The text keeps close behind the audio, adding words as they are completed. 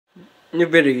new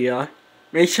video.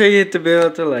 Make sure you hit the bell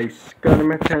with the likes. Go to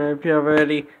my channel if you have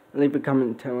already. Leave a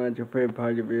comment, tell me what your favorite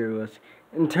part of the video was,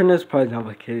 and turn those post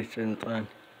notifications on.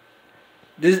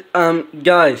 This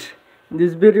guys,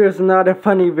 this video is not a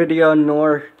funny video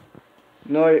nor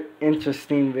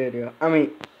interesting video. I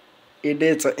mean, it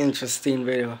is an interesting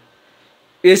video.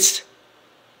 It's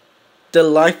the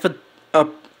life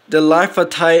of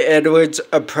Ty Edwards'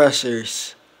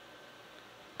 Oppressors.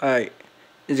 Alright,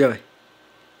 enjoy.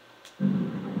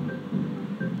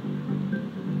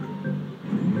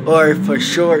 Or for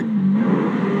short,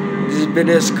 this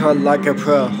video is called Like a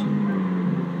Pro.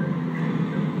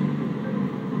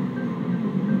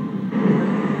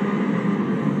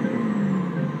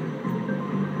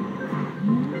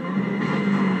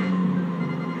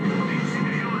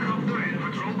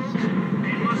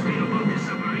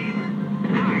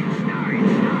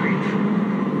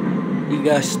 You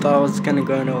guys thought I was gonna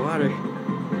go in the water.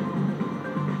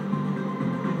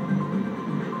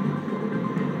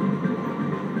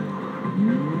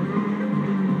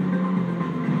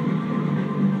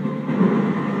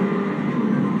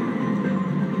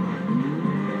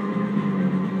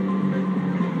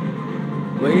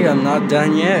 Wait, I'm not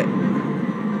done yet.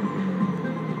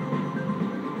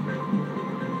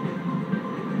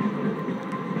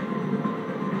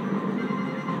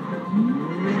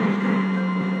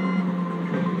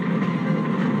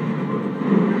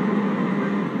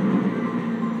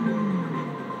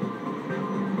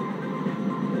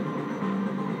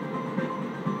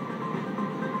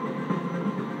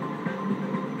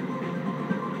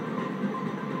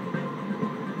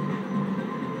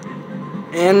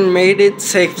 And made it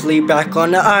safely back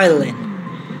on the island.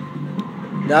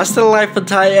 That's the life of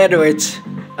Ty Edwards,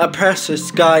 Oppressors,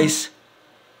 guys.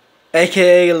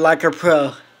 AKA Like a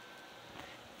Pro.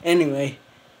 Anyway,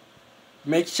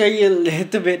 make sure you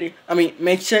hit the video. Wait,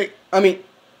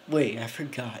 I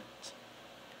forgot.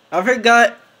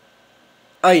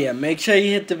 Oh yeah, make sure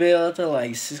you hit the video with the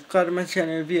like. Subscribe to my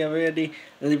channel if you haven't already.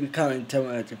 Leave a comment, tell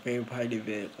me what your favorite part of the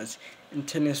video was. And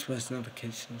turn those post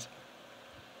notifications.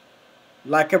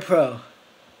 Like a pro.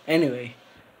 Anyway,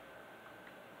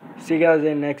 see you guys in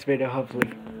the next video,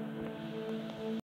 hopefully.